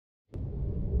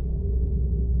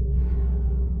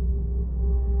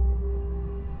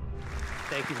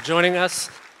Thank you for joining us.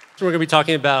 So we're going to be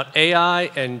talking about AI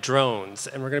and drones,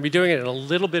 and we're going to be doing it in a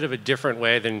little bit of a different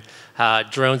way than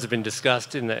drones have been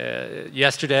discussed in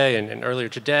yesterday and earlier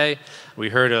today. We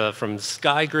heard from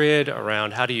SkyGrid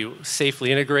around how do you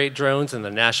safely integrate drones in the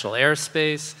national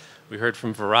airspace. We heard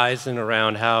from Verizon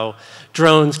around how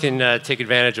drones can take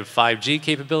advantage of 5G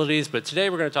capabilities, but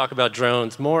today we're going to talk about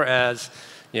drones more as,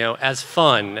 as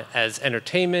fun, as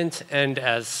entertainment, and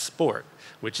as sport,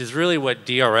 which is really what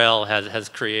DRL has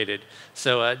created.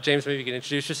 So James, maybe you can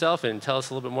introduce yourself and tell us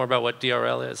a little bit more about what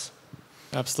DRL is.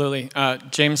 Absolutely.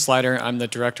 James Slider, I'm the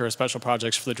Director of Special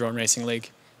Projects for the Drone Racing League.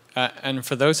 And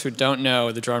for those who don't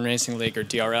know the Drone Racing League, or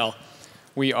DRL,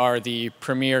 we are the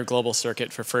premier global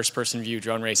circuit for first-person view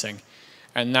drone racing.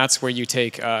 And that's where you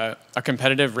take a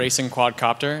competitive racing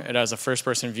quadcopter. It has a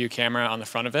first-person view camera on the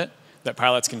front of it that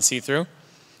pilots can see through.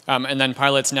 And then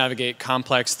pilots navigate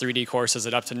complex 3D courses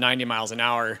at up to 90 miles an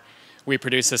hour. We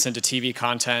produce this into TV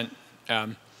content,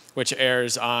 which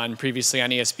airs previously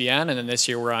on ESPN, and then this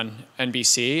year we're on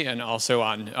NBC and also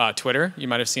on Twitter. You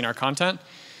might have seen our content.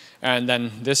 And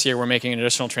then this year we're making an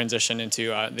additional transition into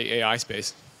the AI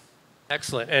space.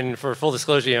 Excellent. And for full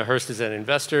disclosure, Hearst is an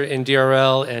investor in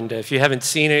DRL, and if you haven't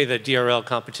seen any of the DRL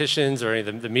competitions or any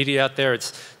of the media out there,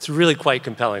 it's really quite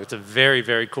compelling. It's a very,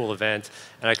 very cool event,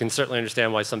 and I can certainly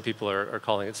understand why some people are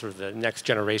calling it sort of the next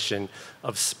generation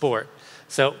of sport.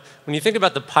 So when you think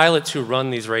about the pilots who run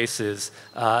these races,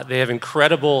 they have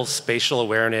incredible spatial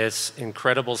awareness,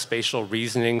 incredible spatial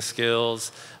reasoning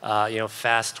skills,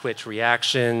 fast twitch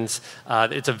reactions.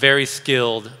 It's a very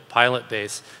skilled pilot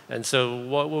base. And so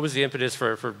what was the impetus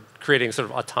for creating sort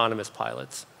of autonomous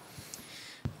pilots?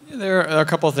 There are a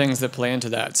couple of things that play into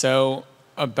that. So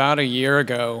about a year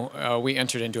ago, we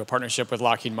entered into a partnership with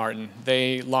Lockheed Martin.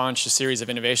 They launched a series of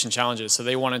innovation challenges. So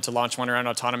they wanted to launch one around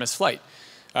autonomous flight.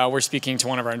 We're speaking to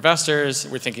one of our investors.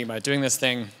 We're thinking about doing this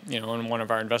thing, and one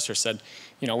of our investors said,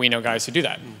 we know guys who do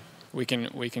that. We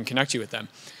can connect you with them.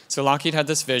 So Lockheed had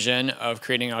this vision of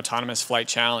creating an autonomous flight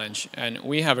challenge, and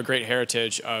we have a great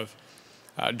heritage of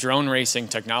drone racing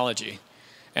technology,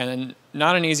 and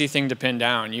not an easy thing to pin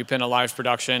down. You pin a live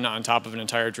production on top of an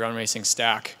entire drone racing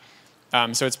stack.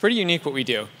 So it's pretty unique what we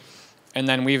do. And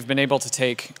then we've been able to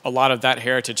take a lot of that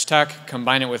heritage tech,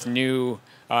 combine it with new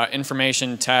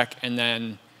information tech, and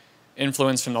then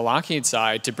influence from the Lockheed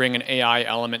side to bring an AI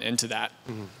element into that.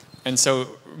 Mm-hmm. And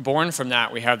so born from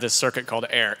that, we have this circuit called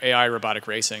AIR, AI Robotic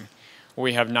Racing, where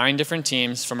we have 9 different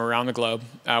teams from around the globe.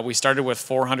 We started with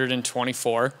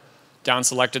 424,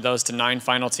 down-selected those to 9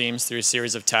 final teams through a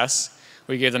series of tests.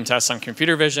 We gave them tests on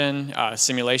computer vision,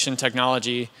 simulation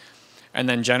technology, and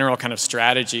then general kind of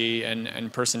strategy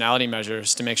and personality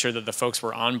measures to make sure that the folks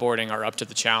we're onboarding are up to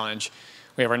the challenge.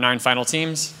 We have our 9 final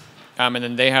teams, and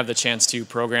then they have the chance to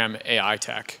program AI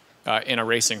tech in a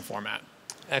racing format.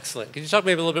 Excellent. Could you talk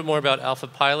maybe a little bit more about Alpha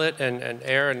Pilot and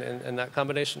AIR and that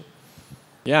combination?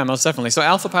 Yeah, most definitely. So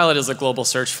Alpha Pilot is a global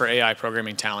search for AI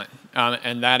programming talent,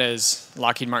 and that is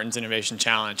Lockheed Martin's Innovation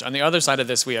Challenge. On the other side of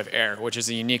this, we have AIR, which is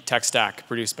a unique tech stack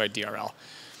produced by DRL.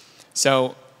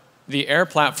 So the AIR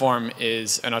platform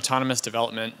is an autonomous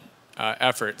development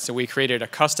effort. So we created a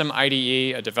custom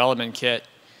IDE, a development kit,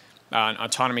 an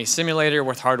autonomy simulator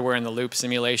with hardware-in-the-loop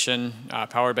simulation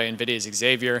powered by NVIDIA's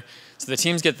Xavier. So the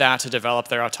teams get that to develop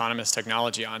their autonomous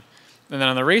technology on. And then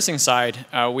on the racing side,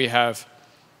 we have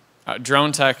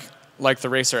drone tech like the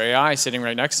Racer AI sitting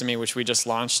right next to me, which we just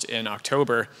launched in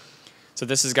October. So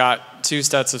this has got 2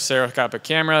 sets of stereoscopic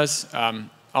cameras,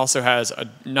 also has a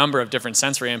number of different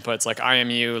sensory inputs like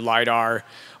IMU, LiDAR,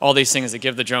 all these things that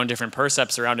give the drone different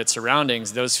percepts around its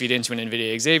surroundings. Those feed into an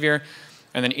NVIDIA Xavier.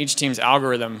 And then each team's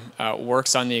algorithm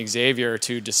works on the Xavier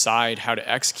to decide how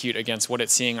to execute against what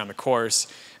it's seeing on the course.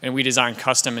 And we design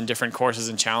custom and different courses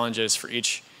and challenges for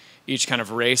each kind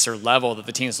of race or level that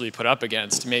the teams will be put up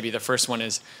against. Maybe the first one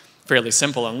is fairly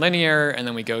simple and linear, and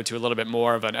then we go to a little bit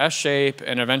more of an S shape,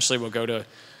 and eventually we'll go to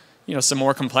some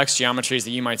more complex geometries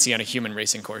that you might see on a human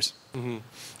racing course. Mm-hmm.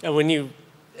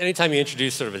 And anytime you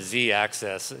introduce sort of a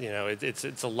Z-axis,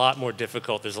 it's a lot more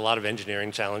difficult. There's a lot of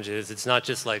engineering challenges. It's not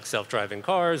just like self-driving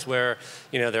cars where,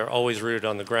 they're always rooted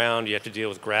on the ground. You have to deal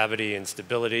with gravity and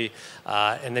stability.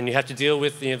 And then you have to deal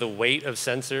with, the weight of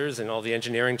sensors and all the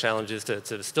engineering challenges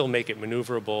to still make it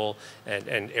maneuverable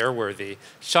and airworthy.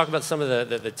 Talk about some of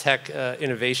the tech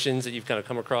innovations that you've kind of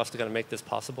come across to kind of make this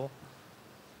possible.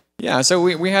 Yeah, so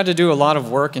we had to do a lot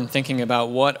of work in thinking about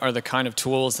what are the kind of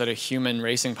tools that a human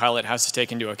racing pilot has to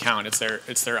take into account.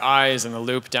 It's their eyes and the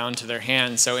loop down to their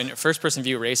hands. So in first-person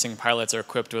view racing, pilots are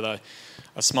equipped with a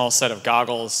a small set of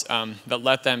goggles that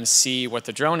let them see what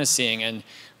the drone is seeing. And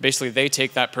basically, they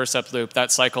take that percept loop,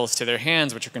 that cycles to their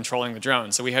hands, which are controlling the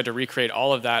drone. So we had to recreate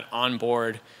all of that on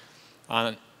board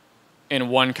in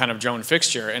one kind of drone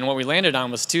fixture. And what we landed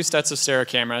on was 2 sets of stereo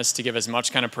cameras to give as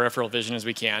much kind of peripheral vision as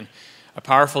we can, a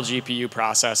powerful GPU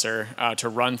processor to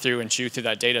run through and chew through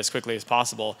that data as quickly as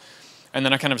possible, and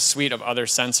then a kind of suite of other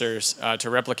sensors to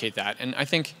replicate that. And I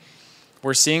think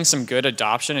we're seeing some good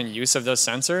adoption and use of those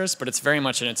sensors, but it's very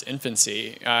much in its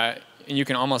infancy. And you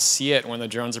can almost see it when the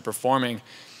drones are performing.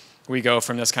 We go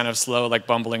from this kind of slow, like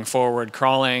bumbling forward,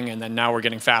 crawling, and then now we're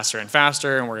getting faster and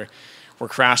faster, and we're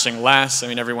crashing less. I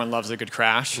mean, everyone loves a good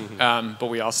crash, but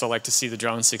we also like to see the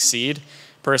drones succeed.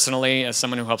 Personally, as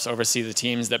someone who helps oversee the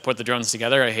teams that put the drones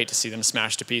together, I hate to see them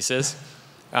smashed to pieces,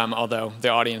 although the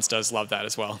audience does love that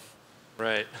as well.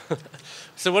 Right.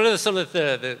 So what are some of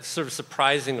the sort of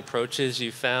surprising approaches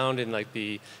you found in like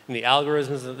in the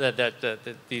algorithms that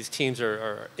these teams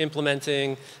are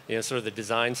implementing, sort of the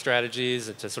design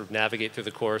strategies to sort of navigate through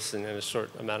the course in a short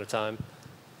amount of time?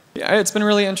 Yeah, it's been a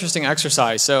really interesting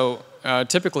exercise. So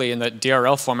typically in the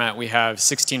DRL format, we have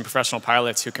 16 professional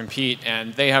pilots who compete,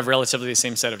 and they have relatively the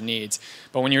same set of needs.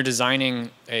 But when you're designing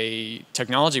a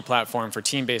technology platform for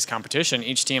team-based competition,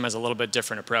 each team has a little bit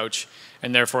different approach,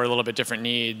 and therefore a little bit different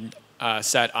need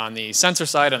set on the sensor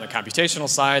side, on the computational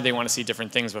side. They want to see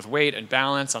different things with weight and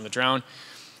balance on the drone.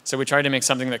 So we tried to make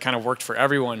something that kind of worked for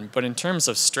everyone. But in terms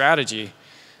of strategy,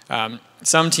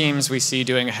 some teams we see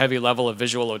doing a heavy level of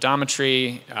visual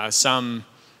odometry. Some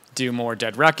do more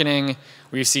dead reckoning.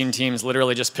 We've seen teams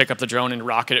literally just pick up the drone and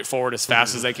rocket it forward as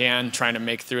fast as they can, trying to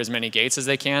make through as many gates as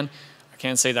they can. I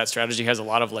can say that strategy has a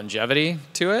lot of longevity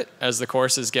to it as the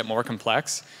courses get more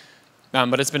complex.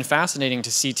 But it's been fascinating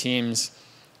to see teams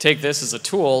take this as a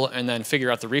tool and then figure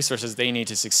out the resources they need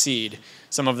to succeed.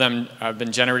 Some of them have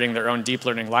been generating their own deep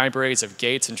learning libraries of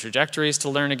gates and trajectories to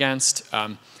learn against.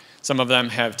 Some of them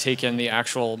have taken the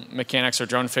actual mechanics or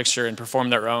drone fixture and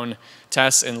performed their own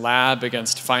tests in lab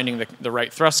against finding the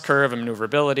right thrust curve and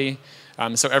maneuverability.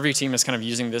 So every team is kind of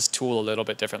using this tool a little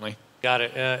bit differently. Got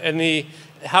it. And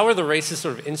how are the races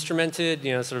sort of instrumented?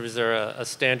 Sort of is there a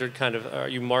standard kind of, are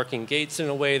you marking gates in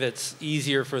a way that's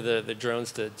easier for the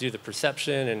drones to do the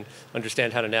perception and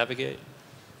understand how to navigate?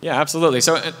 Yeah, absolutely.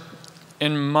 So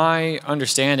in my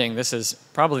understanding, this is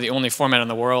probably the only format in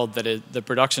the world that the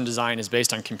production design is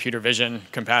based on computer vision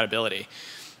compatibility.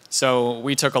 So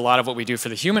we took a lot of what we do for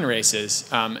the human races,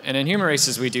 and in human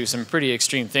races we do some pretty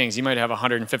extreme things. You might have a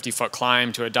 150-foot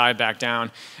climb to a dive back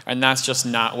down, and that's just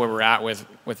not where we're at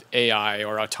with AI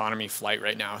or autonomy flight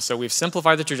right now. So we've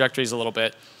simplified the trajectories a little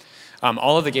bit.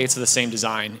 All of the gates are the same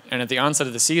design, and at the onset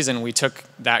of the season we took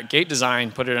that gate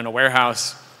design, put it in a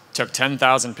warehouse, took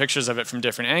 10,000 pictures of it from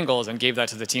different angles, and gave that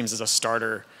to the teams as a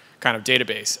starter kind of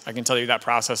database. I can tell you that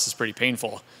process is pretty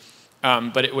painful.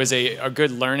 But it was a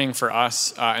good learning for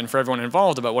us and for everyone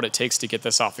involved about what it takes to get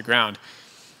this off the ground.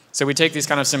 So we take these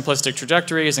kind of simplistic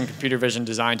trajectories and computer vision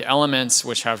designed elements,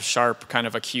 which have sharp, kind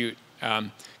of acute,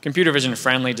 computer vision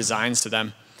friendly designs to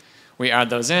them. We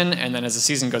add those in, and then as the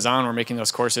season goes on, we're making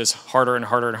those courses harder and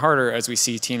harder and harder as we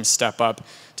see teams step up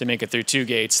to make it through 2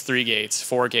 gates, 3 gates,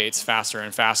 4 gates, faster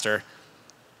and faster.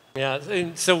 Yeah,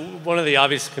 and so one of the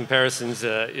obvious comparisons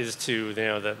is to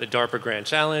the DARPA Grand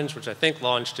Challenge, which I think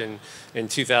launched in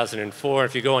 2004.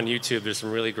 If you go on YouTube, there's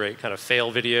some really great kind of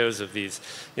fail videos of these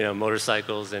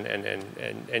motorcycles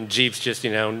and Jeeps just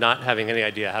not having any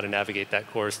idea how to navigate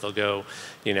that course. They'll go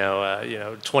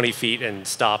 20 feet and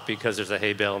stop because there's a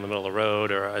hay bale in the middle of the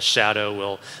road, or a shadow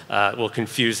will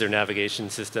confuse their navigation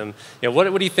system.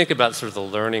 What do you think about sort of the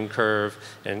learning curve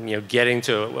and getting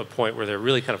to a point where they're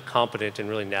really kind of competent and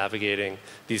really navigating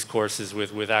these courses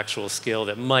with actual skill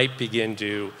that might begin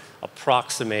to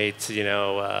approximate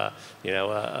a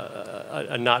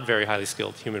not very highly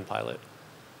skilled human pilot?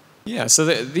 Yeah, so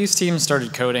these teams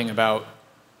started coding about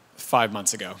 5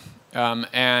 months ago.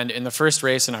 And in the first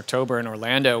race in October in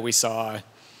Orlando, we saw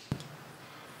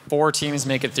 4 teams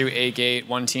make it through a gate,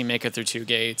 1 team make it through 2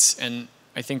 gates. And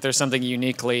I think there's something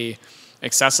uniquely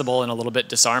accessible and a little bit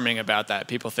disarming about that.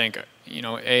 People think,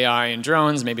 AI and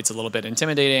drones, maybe it's a little bit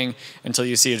intimidating until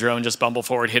you see a drone just bumble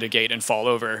forward, hit a gate, and fall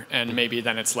over. And maybe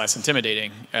then it's less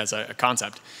intimidating as a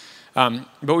concept.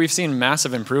 But we've seen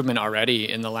massive improvement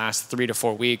already in the last 3 to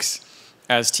 4 weeks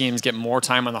as teams get more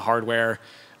time on the hardware.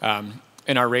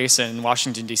 In our race in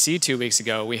Washington, D.C. 2 weeks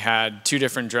ago, we had 2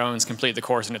 different drones complete the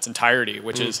course in its entirety,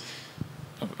 which is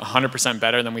 100%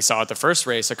 better than we saw at the first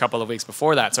race a couple of weeks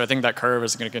before that. So I think that curve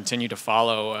is going to continue to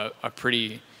follow a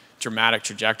pretty dramatic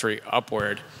trajectory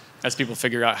upward. as people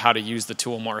figure out how to use the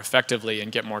tool more effectively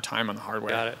and get more time on the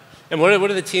hardware. Got it. And what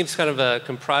are the teams kind of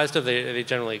comprised of? Are they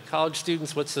generally college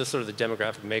students? What's the sort of the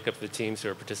demographic makeup of the teams who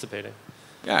are participating?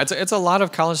 Yeah, it's a lot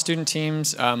of college student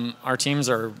teams. Our teams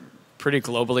are pretty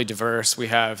globally diverse. We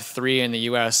have 3 in the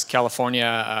U.S., California,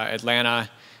 Atlanta,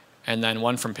 and then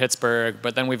 1 from Pittsburgh.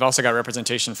 But then we've also got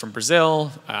representation from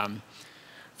Brazil,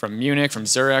 from Munich, from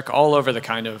Zurich, all over the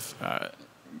kind of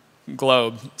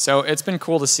globe. So it's been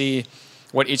cool to see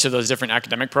what each of those different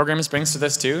academic programs brings to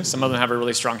this too. Some of them have a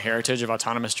really strong heritage of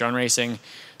autonomous drone racing.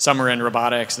 Some are in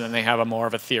robotics, and then they have a more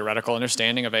of a theoretical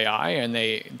understanding of AI, and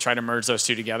they try to merge those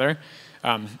two together.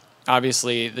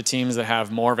 Obviously, the teams that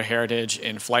have more of a heritage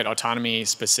in flight autonomy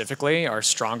specifically are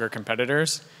stronger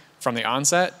competitors from the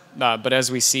onset. But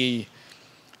as we see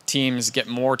teams get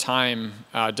more time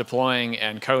deploying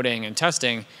and coding and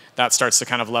testing, that starts to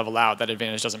kind of level out. That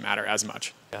advantage doesn't matter as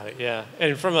much. Got it, yeah.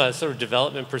 And from a sort of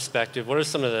development perspective, what are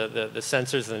some of the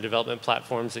sensors and the development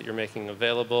platforms that you're making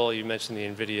available? You mentioned the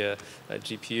NVIDIA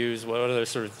GPUs. What other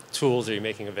sort of tools are you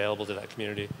making available to that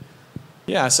community?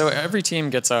 Yeah, so every team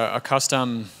gets a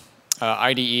custom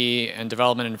IDE and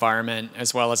development environment,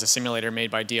 as well as a simulator made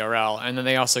by DRL. And then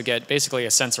they also get basically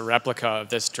a sensor replica of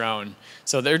this drone.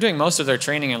 So they're doing most of their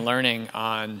training and learning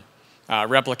on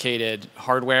replicated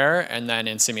hardware and then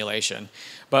in simulation.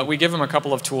 But we give them a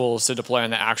couple of tools to deploy on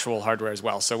the actual hardware as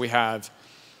well. So we have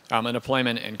a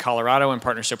deployment in Colorado in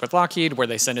partnership with Lockheed, where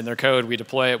they send in their code, we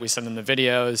deploy it, we send them the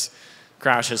videos,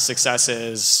 crashes,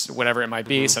 successes, whatever it might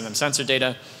be, send them sensor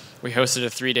data. We hosted a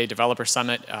 3-day developer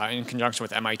summit in conjunction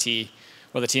with MIT,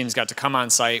 where the teams got to come on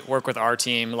site, work with our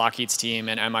team, Lockheed's team,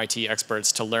 and MIT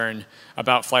experts to learn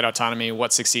about flight autonomy,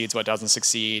 what succeeds, what doesn't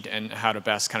succeed, and how to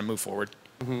best kind of move forward.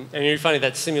 Mm-hmm. And you're finding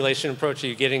that simulation approach, are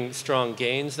you getting strong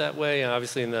gains that way? And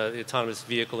obviously in the autonomous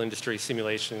vehicle industry,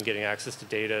 simulation, getting access to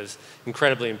data is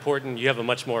incredibly important. You have a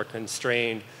much more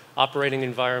constrained operating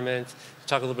environment.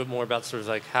 Talk a little bit more about sort of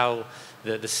like how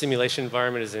the simulation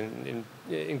environment is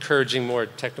encouraging more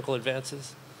technical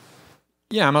advances?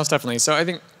 Yeah, most definitely. So I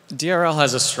think DRL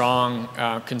has a strong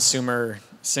consumer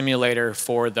simulator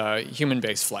for the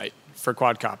human-based flight for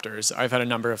quadcopters. I've had a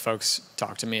number of folks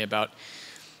talk to me about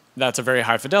that's a very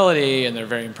high fidelity, and they're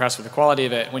very impressed with the quality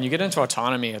of it. When you get into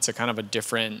autonomy, it's a kind of a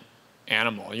different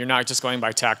animal. You're not just going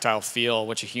by tactile feel,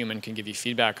 which a human can give you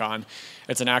feedback on.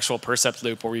 It's an actual percept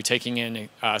loop where you're taking in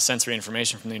sensory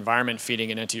information from the environment, feeding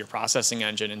it into your processing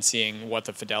engine, and seeing what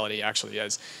the fidelity actually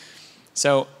is.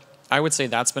 So I would say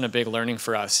that's been a big learning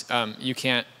for us. You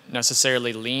can't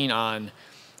necessarily lean on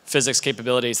physics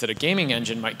capabilities that a gaming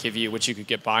engine might give you, which you could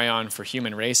get by on for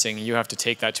human racing. You have to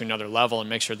take that to another level and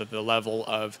make sure that the level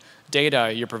of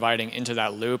data you're providing into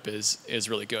that loop is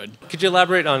really good. Could you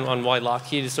elaborate on why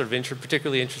Lockheed is sort of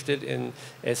particularly interested in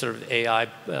sort of AI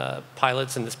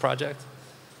pilots in this project?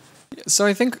 So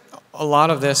I think a lot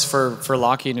of this for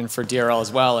Lockheed and for DRL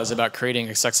as well is about creating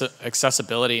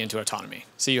accessibility into autonomy.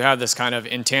 So you have this kind of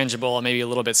intangible, maybe a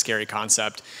little bit scary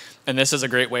concept. And this is a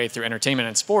great way through entertainment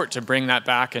and sport to bring that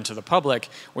back into the public.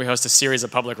 We host a series of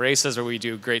public races where we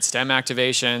do great STEM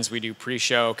activations, we do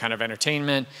pre-show kind of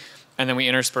entertainment, and then we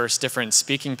intersperse different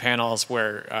speaking panels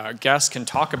where guests can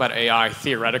talk about AI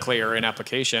theoretically or in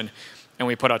application, and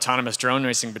we put autonomous drone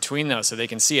racing between those so they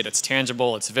can see it. It's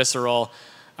tangible, it's visceral,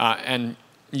 and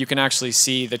you can actually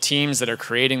see the teams that are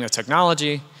creating the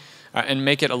technology and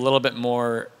make it a little bit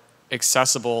more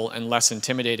accessible and less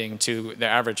intimidating to the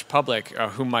average public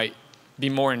who might be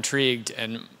more intrigued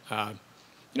and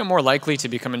more likely to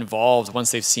become involved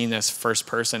once they've seen this first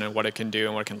person and what it can do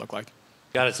and what it can look like.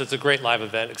 Got it. So it's a great live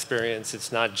event experience.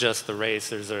 It's not just the race.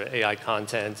 There's AI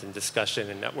content and discussion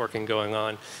and networking going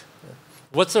on.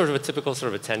 What's sort of a typical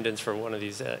sort of attendance for one of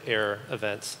these air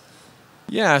events?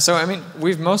 Yeah, so I mean,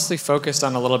 we've mostly focused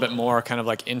on a little bit more kind of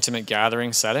like intimate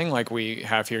gathering setting like we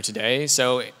have here today.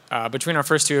 So between our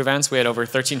first 2 events, we had over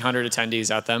 1,300 attendees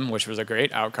at them, which was a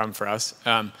great outcome for us.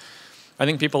 I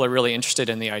think people are really interested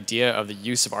in the idea of the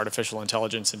use of artificial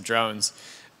intelligence in drones.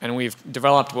 And we've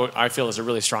developed what I feel is a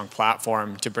really strong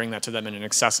platform to bring that to them in an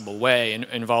accessible way,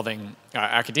 involving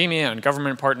academia and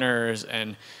government partners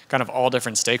and kind of all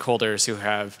different stakeholders who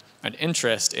have an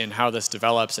interest in how this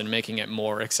develops and making it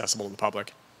more accessible to the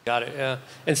public. Got it, yeah.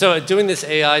 And so doing this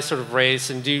AI sort of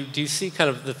race, and do you see kind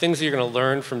of the things that you're going to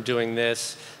learn from doing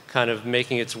this kind of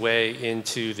making its way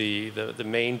into the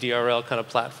main DRL kind of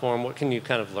platform? What can you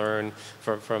kind of learn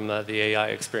from the AI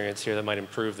experience here that might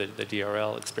improve the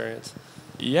DRL experience?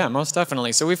 Yeah, most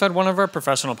definitely. So we've had one of our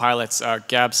professional pilots,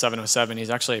 Gab 707.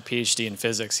 He's actually a PhD in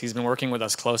physics. He's been working with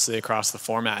us closely across the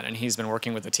format, and he's been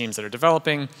working with the teams that are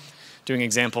developing, doing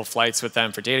example flights with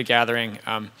them for data gathering.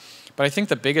 But I think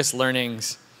the biggest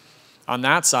learnings On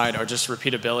that side are just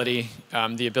repeatability,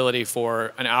 the ability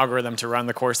for an algorithm to run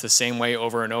the course the same way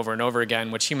over and over and over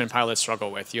again, which human pilots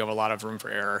struggle with. You have a lot of room for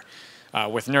error.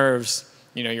 With nerves,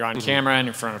 you're on camera and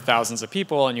in front of thousands of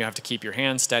people, and you have to keep your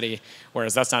hands steady,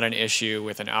 whereas that's not an issue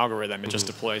with an algorithm. It just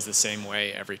deploys the same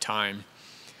way every time.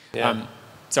 Yeah.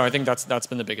 So I think that's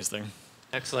been the biggest thing.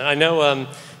 Excellent. I know,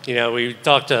 we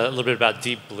talked a little bit about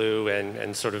Deep Blue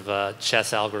and sort of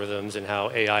chess algorithms and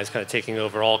how AI is kind of taking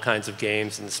over all kinds of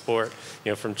games in the sport,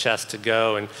 from chess to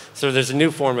Go. And so there's a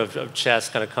new form of chess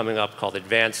kind of coming up called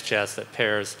advanced chess that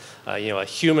pairs, a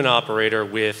human operator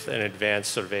with an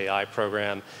advanced sort of AI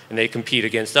program, and they compete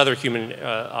against other human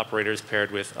operators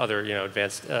paired with other,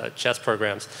 advanced chess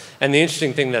programs. And the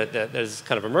interesting thing that has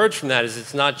kind of emerged from that is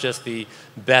it's not just the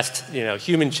best,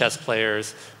 human chess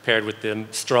players paired with the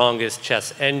strongest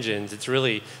chess engines. It's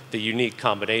really the unique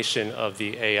combination of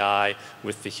the AI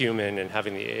with the human and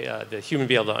having the human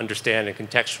be able to understand and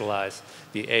contextualize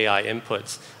the AI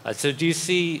inputs. So do you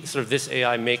see sort of this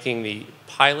AI making the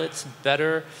pilots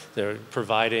better? They're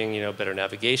providing, better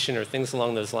navigation or things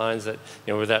along those lines that,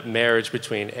 where that marriage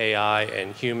between AI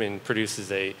and human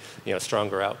produces a,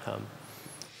 stronger outcome?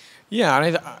 Yeah,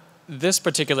 and this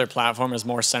particular platform is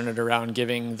more centered around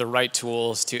giving the right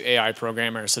tools to AI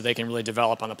programmers so they can really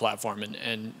develop on the platform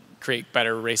and create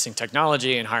better racing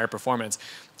technology and higher performance.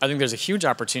 I think there's a huge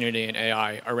opportunity in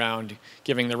AI around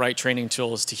giving the right training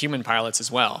tools to human pilots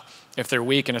as well. If they're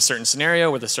weak in a certain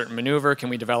scenario with a certain maneuver, can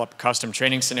we develop custom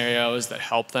training scenarios that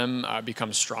help them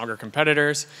become stronger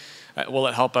competitors? Will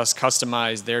it help us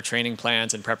customize their training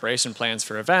plans and preparation plans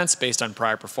for events based on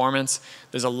prior performance?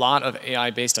 There's a lot of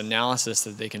AI-based analysis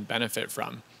that they can benefit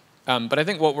from. But I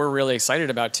think what we're really excited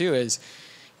about too is,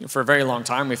 for a very long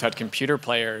time, we've had computer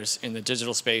players in the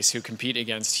digital space who compete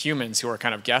against humans who are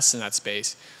kind of guests in that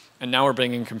space. And now we're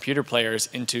bringing computer players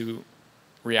into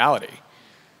reality.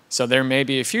 So there may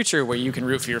be a future where you can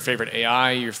root for your favorite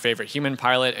AI, your favorite human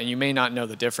pilot, and you may not know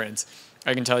the difference.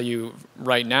 I can tell you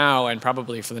right now, and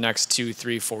probably for the next 2,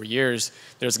 3, 4 years,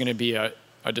 there's going to be a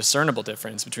discernible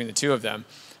difference between the two of them.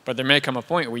 But there may come a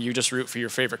point where you just root for your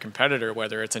favorite competitor,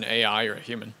 whether it's an AI or a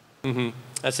human.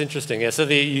 That's interesting. Yeah. So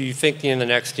you think in the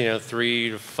next 3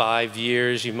 to 5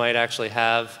 years you might actually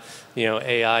have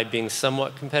AI being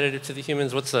somewhat competitive to the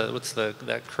humans. What's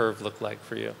that curve look like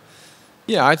for you?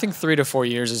 Yeah, I think 3 to 4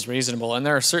 years is reasonable, and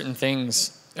there are certain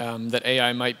things that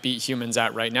AI might beat humans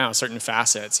at right now, certain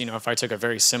facets. If I took a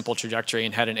very simple trajectory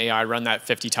and had an AI run that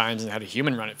 50 times and had a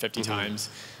human run it 50 times,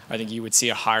 I think you would see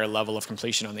a higher level of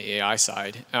completion on the AI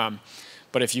side.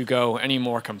 But if you go any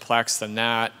more complex than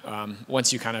that,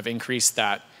 once you kind of increase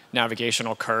that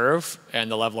navigational curve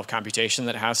and the level of computation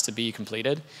that has to be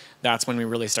completed, that's when we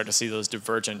really start to see those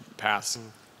divergent paths.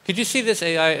 Could you see this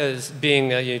AI as being,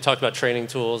 you talked about training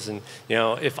tools, and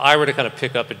if I were to kind of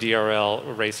pick up a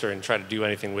DRL racer and try to do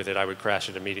anything with it, I would crash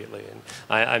it immediately. And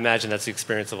I imagine that's the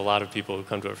experience of a lot of people who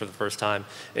come to it for the first time.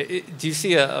 Do you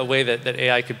see a way that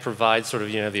AI could provide sort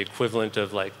of the equivalent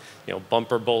of like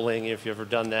bumper bowling, if you've ever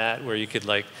done that, where you could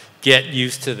like get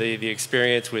used to the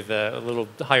experience with a little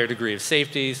higher degree of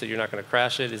safety so you're not going to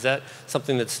crash it? Is that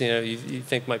something that's you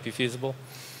think might be feasible?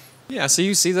 Yeah, so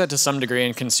you see that to some degree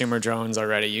in consumer drones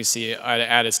already. You see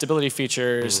added stability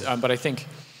features, but I think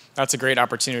that's a great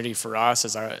opportunity for us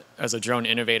as a drone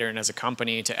innovator and as a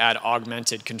company to add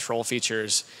augmented control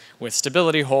features with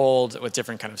stability hold, with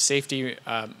different kind of safety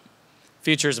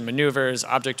features and maneuvers,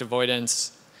 object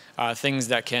avoidance, things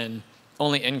that can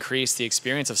only increase the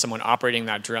experience of someone operating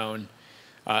that drone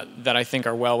that I think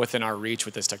are well within our reach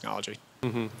with this technology.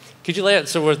 Could you lay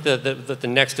out what the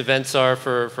next events are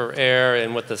for AIR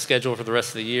and what the schedule for the rest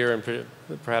of the year and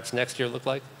perhaps next year look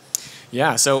like?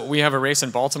 Yeah, so we have a race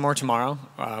in Baltimore tomorrow,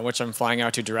 which I'm flying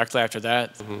out to directly after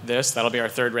that. That'll be our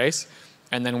third race.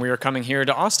 And then we are coming here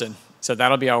to Austin. So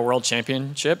that'll be our world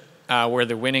championship, where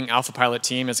the winning Alpha Pilot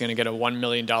team is going to get a $1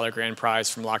 million grand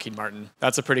prize from Lockheed Martin.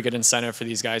 That's a pretty good incentive for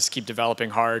these guys to keep developing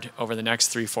hard over the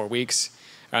next 3-4 weeks.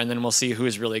 And then we'll see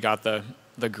who's really got the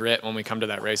grit when we come to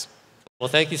that race. Well,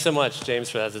 thank you so much,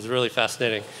 James, for that. This is really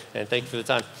fascinating. And thank you for the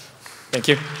time. Thank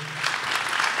you.